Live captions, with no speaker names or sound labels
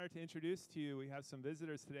start to introduce to you, we have some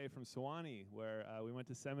visitors today from Sewanee, where we went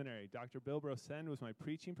to seminary. Dr. Bill Brosen was my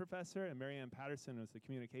preaching professor, and Mary Ann Patterson was the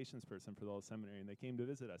communications person for the whole seminary, and they came to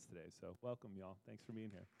visit us today. So welcome, y'all. Thanks for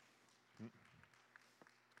being here.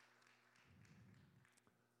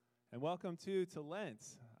 And welcome, too, to Lent.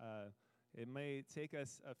 It may take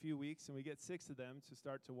us a few weeks, and we get 6 of them to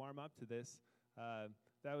start to warm up to this.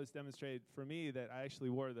 That was demonstrated for me that I actually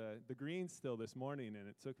wore the green still this morning, and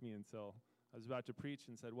it took me until I was about to preach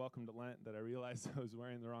and said, welcome to Lent, that I realized I was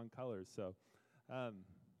wearing the wrong colors. So,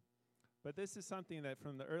 but this is something that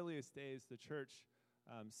from the earliest days, the church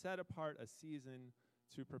set apart a season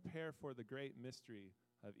to prepare for the great mystery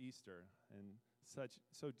of Easter. And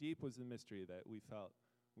so deep was the mystery that we felt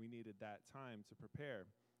we needed that time to prepare.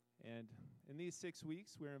 And in these 6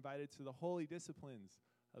 weeks, we're invited to the holy disciplines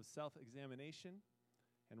of self-examination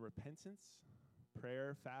and repentance,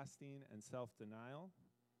 prayer, fasting, and self-denial,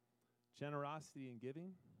 generosity and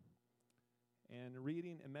giving, and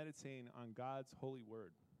reading and meditating on God's holy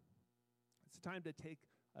word. It's time to take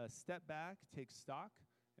a step back, take stock,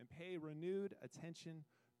 and pay renewed attention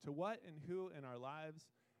to what and who in our lives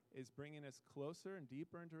is bringing us closer and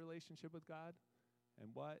deeper into relationship with God, and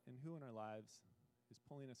what and who in our lives is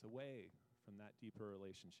pulling us away from that deeper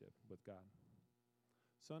relationship with God.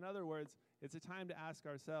 So in other words, it's a time to ask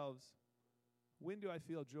ourselves, when do I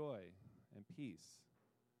feel joy and peace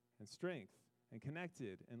and strength and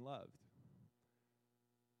connected and loved?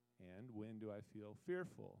 And when do I feel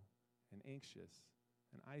fearful and anxious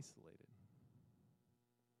and isolated?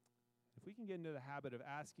 If we can get into the habit of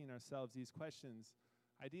asking ourselves these questions,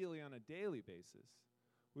 ideally on a daily basis,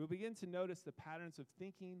 we'll begin to notice the patterns of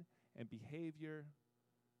thinking and behavior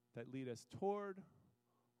that lead us toward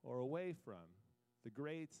or away from the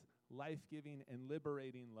great, life-giving, and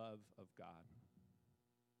liberating love of God.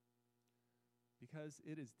 Because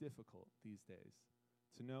it is difficult these days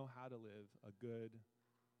to know how to live a good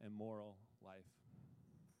and moral life.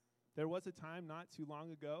 There was a time not too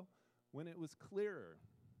long ago when it was clearer.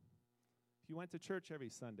 If you went to church every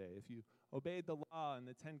Sunday, if you obeyed the law and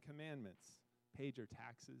the 10 Commandments, paid your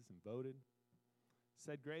taxes and voted,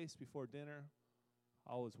 said grace before dinner,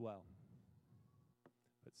 all was well.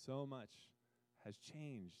 But so much has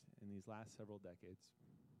changed in these last several decades.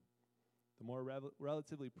 The more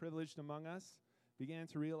relatively privileged among us began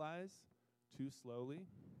to realize, too slowly,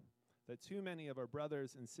 that too many of our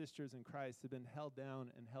brothers and sisters in Christ have been held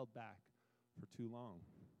down and held back for too long.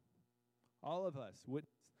 All of us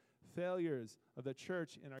witnessed failures of the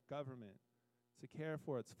church and our government to care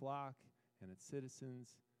for its flock and its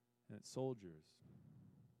citizens and its soldiers.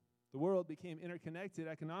 The world became interconnected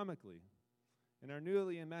economically, and our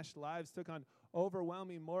newly enmeshed lives took on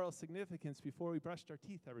overwhelming moral significance before we brushed our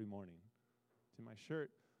teeth every morning. To my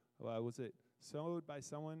shirt, was it sewed by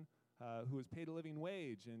someone who was paid a living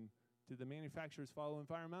wage, and did the manufacturers follow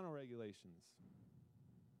environmental regulations?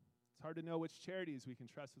 It's hard to know which charities we can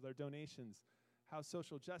trust with our donations, how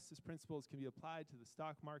social justice principles can be applied to the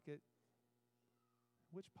stock market,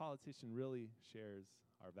 which politician really shares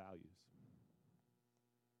our values.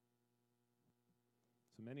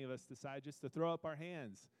 So many of us decide just to throw up our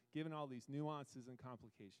hands, given all these nuances and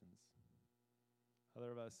complications.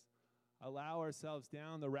 Other of us allow ourselves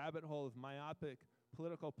down the rabbit hole of myopic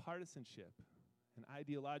political partisanship and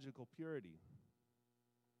ideological purity.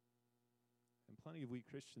 And plenty of we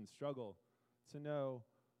Christians struggle to know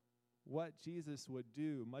what Jesus would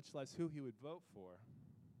do, much less who he would vote for.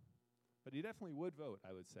 But he definitely would vote,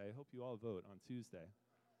 I would say. I hope you all vote on Tuesday.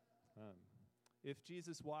 If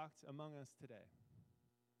Jesus walked among us today,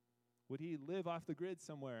 would he live off the grid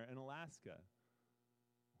somewhere in Alaska?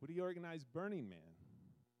 Would he organize Burning Man?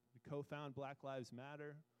 Would he co-found Black Lives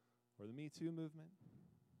Matter or the Me Too movement?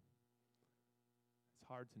 It's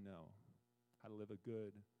hard to know how to live a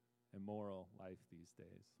good and moral life these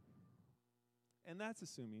days. And that's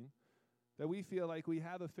assuming that we feel like we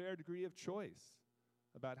have a fair degree of choice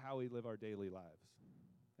about how we live our daily lives.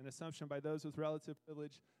 An assumption by those with relative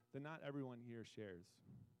privilege that not everyone here shares.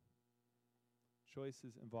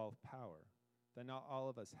 Choices involve power that not all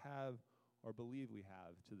of us have or believe we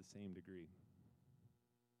have to the same degree.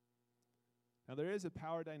 Now, there is a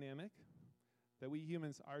power dynamic that we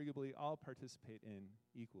humans arguably all participate in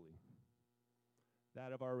equally.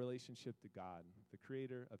 That of our relationship to God, the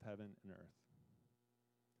creator of heaven and earth.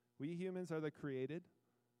 We humans are the created,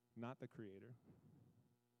 not the creator.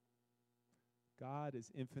 God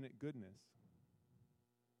is infinite goodness.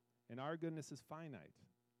 And our goodness is finite,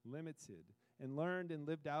 limited, and learned and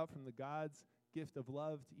lived out from the God's gift of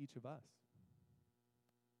love to each of us.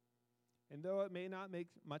 And though it may not make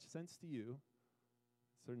much sense to you,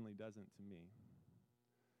 it certainly doesn't to me.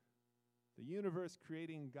 The universe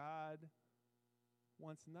creating God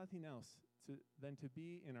wants nothing else than to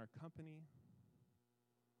be in our company,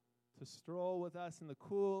 to stroll with us in the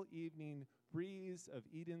cool evening breeze of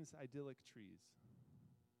Eden's idyllic trees.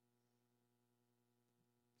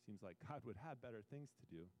 Seems like God would have better things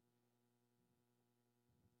to do.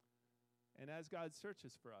 And as God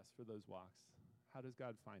searches for us for those walks, how does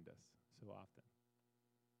God find us so often?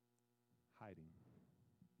 Hiding.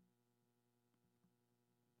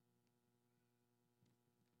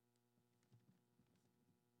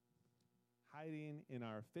 Hiding in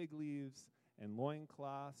our fig leaves and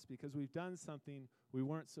loincloths because we've done something we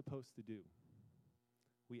weren't supposed to do.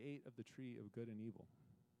 We ate of the tree of good and evil.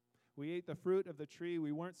 We ate the fruit of the tree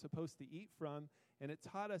we weren't supposed to eat from, and it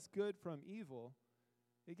taught us good from evil.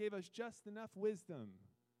 It gave us just enough wisdom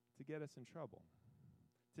to get us in trouble,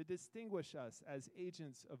 to distinguish us as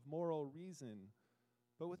agents of moral reason,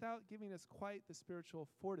 but without giving us quite the spiritual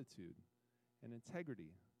fortitude and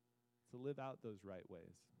integrity to live out those right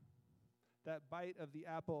ways. That bite of the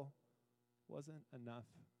apple wasn't enough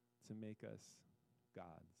to make us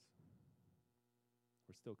gods.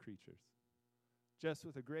 We're still creatures, just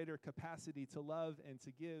with a greater capacity to love and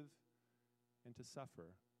to give and to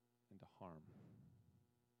suffer and to harm.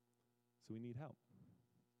 So we need help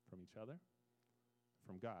from each other,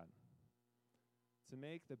 from God, to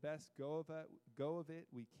make the best go of it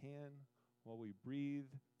we can while we breathe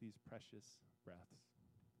these precious breaths.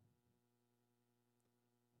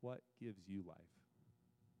 What gives you life?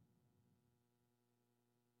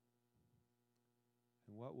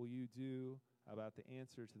 And what will you do about the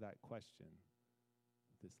answer to that question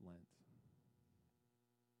this Lent?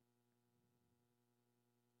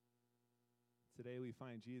 Today we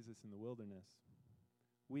find Jesus in the wilderness,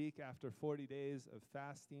 week after 40 days of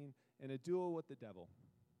fasting and a duel with the devil.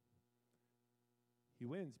 He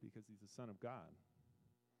wins because he's the Son of God.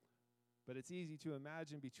 But it's easy to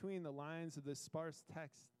imagine between the lines of this sparse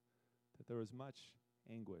text that there was much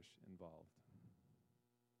anguish involved.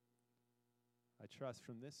 I trust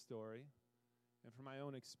from this story and from my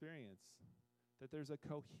own experience that there's a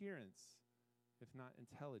coherence, if not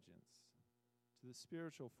intelligence, to the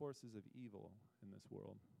spiritual forces of evil in this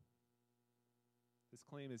world. This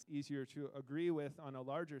claim is easier to agree with on a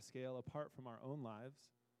larger scale apart from our own lives.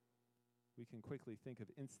 We can quickly think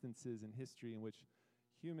of instances in history in which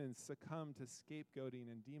humans succumb to scapegoating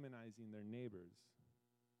and demonizing their neighbors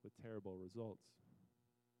with terrible results.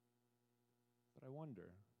 But I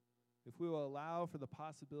wonder if we will allow for the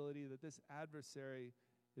possibility that this adversary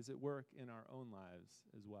is at work in our own lives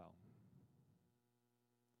as well.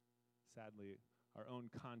 Sadly, our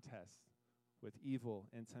own contests with evil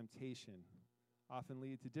and temptation often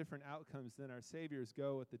lead to different outcomes than our Savior's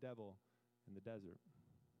go with the devil in the desert.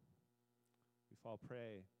 We fall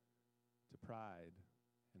prey to pride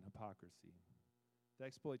and hypocrisy, the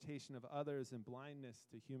exploitation of others and blindness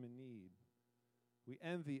to human need. We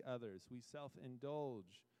envy others. We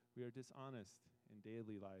self-indulge. We are dishonest in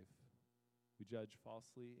daily life. We judge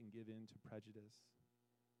falsely and give in to prejudice.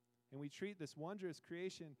 And we treat this wondrous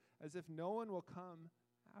creation as if no one will come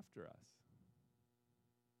after us.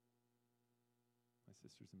 My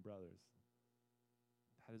sisters and brothers,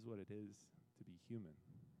 that is what it is to be human,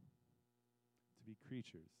 to be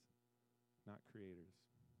creatures, not creators.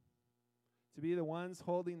 To be the ones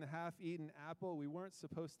holding the half-eaten apple we weren't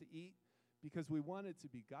supposed to eat because we wanted to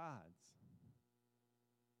be gods,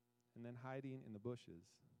 and then hiding in the bushes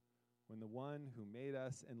when the one who made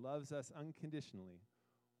us and loves us unconditionally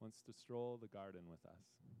wants to stroll the garden with us.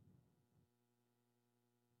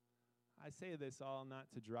 I say this all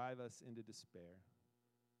not to drive us into despair,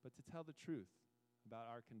 but to tell the truth about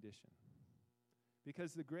our condition.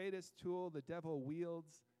 Because the greatest tool the devil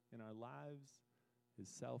wields in our lives is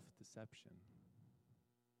self-deception.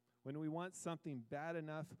 When we want something bad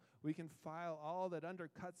enough, we can file all that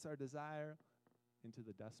undercuts our desire into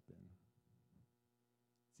the dustbin.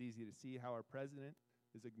 It's easy to see how our president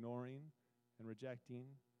is ignoring and rejecting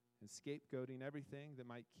and scapegoating everything that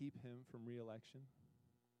might keep him from re-election.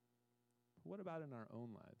 But what about in our own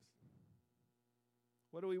lives?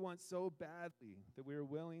 What do we want so badly that we are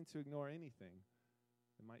willing to ignore anything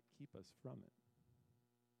that might keep us from it?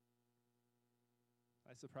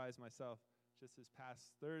 I surprised myself just this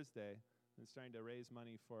past Thursday and starting to raise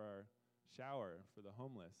money for our shower for the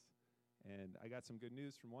homeless. And I got some good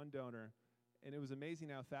news from one donor, and it was amazing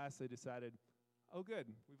how fast they decided, oh good,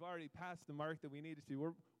 we've already passed the mark that we needed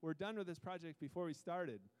to. We're done with this project before we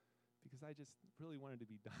started, because I just really wanted to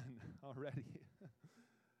be done already.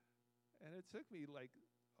 And it took me like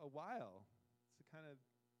a while to kind of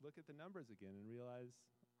look at the numbers again and realize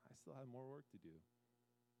I still have more work to do.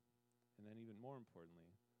 And then even more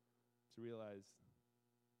importantly, to realize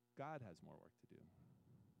God has more work to do.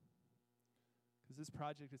 Because this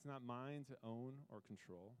project is not mine to own or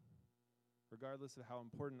control, regardless of how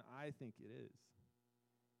important I think it is.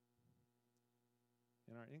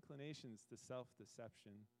 And our inclinations to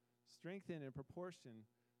self-deception strengthen in proportion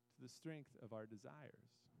to the strength of our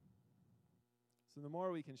desires. So the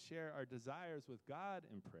more we can share our desires with God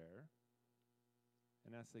in prayer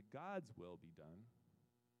and ask that God's will be done,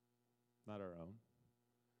 not our own,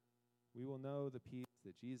 we will know the peace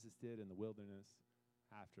that Jesus did in the wilderness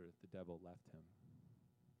after the devil left him.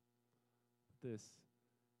 This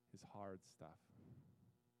is hard stuff.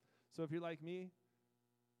 So if you're like me,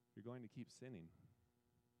 you're going to keep sinning.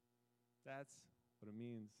 That's what it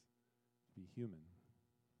means to be human.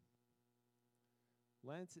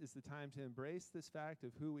 Lent is the time to embrace this fact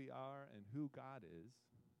of who we are and who God is,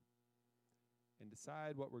 and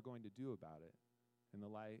decide what we're going to do about it in the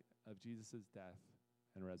light of Jesus' death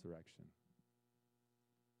and resurrection.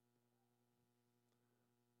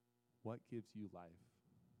 What gives you life?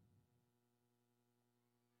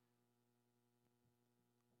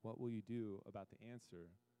 What will you do about the answer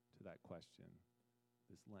to that question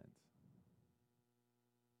this Lent?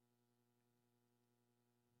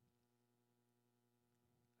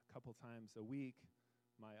 A couple times a week,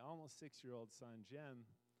 my almost 6-year-old son, Jem,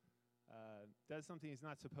 does something he's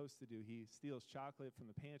not supposed to do. He steals chocolate from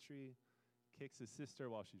the pantry, kicks his sister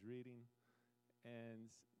while she's reading, and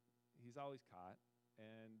he's always caught.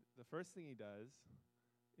 And the first thing he does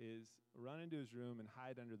is run into his room and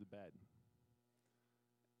hide under the bed.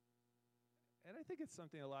 And I think it's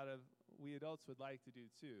something a lot of we adults would like to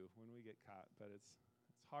do too when we get caught, but it's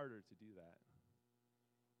harder to do that.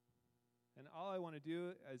 And all I want to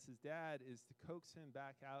do as his dad is to coax him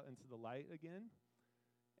back out into the light again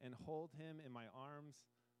and hold him in my arms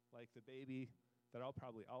like the baby that I'll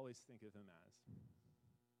probably always think of him as.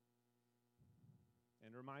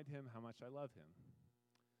 And remind him how much I love him.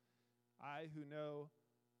 I who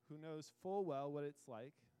knows full well what it's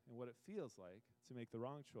like and what it feels like to make the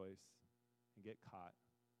wrong choice and get caught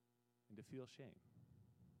and to feel shame.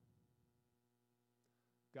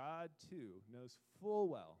 God, too, knows full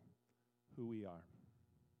well who we are.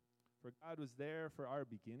 For God was there for our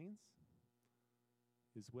beginnings,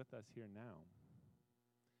 is with us here now,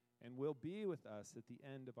 and will be with us at the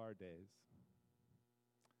end of our days.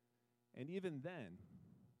 And even then,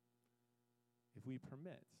 if we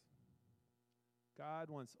permit, God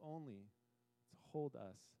wants only to hold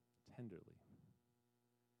us tenderly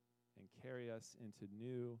and carry us into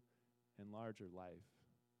new and larger life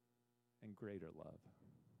and greater love.